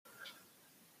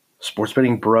Sports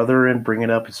Betting Brethren, bring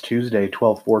it up. It's Tuesday,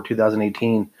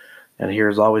 12/4/2018. And here,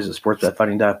 as always, at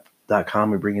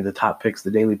sportsbetfighting.com, we bring you the top picks,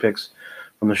 the daily picks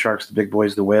from the Sharks, the big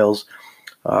boys, the whales.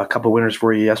 A couple winners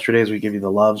for you yesterday as we give you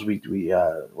the loves. We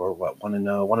were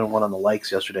 1-1 on the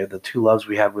likes yesterday. The two loves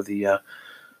we had with the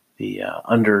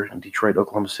under in Detroit,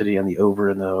 Oklahoma City, and the over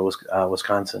in the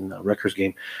Wisconsin Rutgers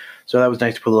game. So that was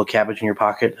nice to put a little cabbage in your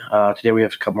pocket. Today we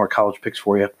have a couple more college picks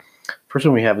for you. First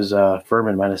one we have is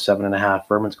Furman minus 7.5.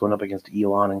 Furman's going up against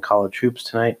Elon in college hoops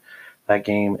tonight. That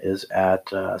game is at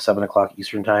 7 o'clock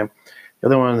Eastern time. The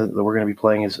other one that we're going to be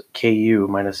playing is KU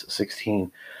minus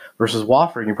 16 versus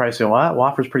Wofford. And you're probably saying, well,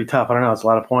 Wofford's pretty tough. I don't know. It's a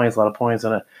lot of points,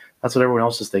 and that's what everyone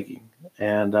else is thinking.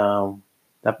 And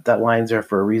that line's there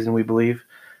for a reason, we believe.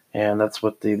 And that's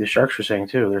what the Sharks are saying,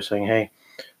 too. They're saying, hey,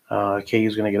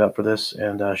 KU's going to get up for this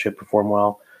and should perform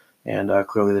well. And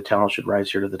clearly the talent should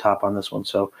rise here to the top on this one.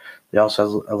 So they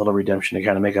also have a little redemption to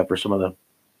kind of make up for some of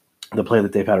the play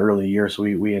that they've had early in the year. So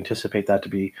we anticipate that to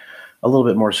be a little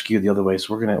bit more skewed the other way.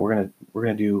 So we're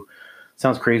gonna do.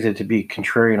 Sounds crazy to be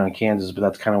contrarian on Kansas, but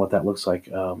that's kind of what that looks like.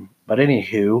 But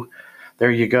anywho,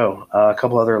 there you go. A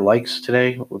couple other likes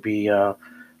today would be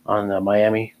on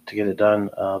Miami to get it done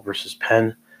versus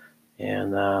Penn,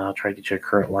 and I'll try to get you a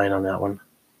current line on that one.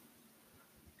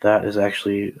 That is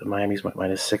actually Miami's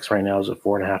minus 6 right now. Is at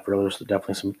 4.5 earlier, so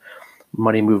definitely some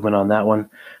money movement on that one.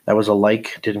 That was a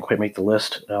like, didn't quite make the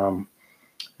list. And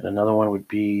another one would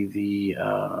be the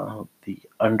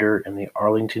under in the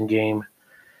Arlington game.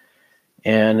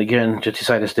 And again, just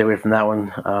decided to stay away from that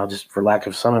one just for lack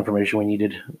of some information we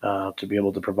needed to be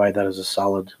able to provide that as a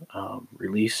solid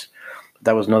release. But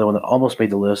that was another one that almost made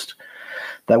the list.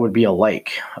 That would be a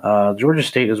like. Georgia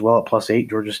State as well at +8.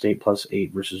 Georgia State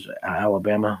 +8 versus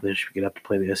Alabama. They should get up to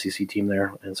play the SEC team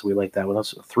there, and so we like that one.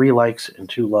 That's 3 likes and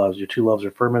 2 loves. Your 2 loves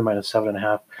are Furman minus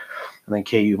 7.5, and then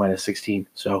KU minus 16.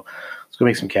 So let's go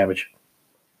make some cabbage.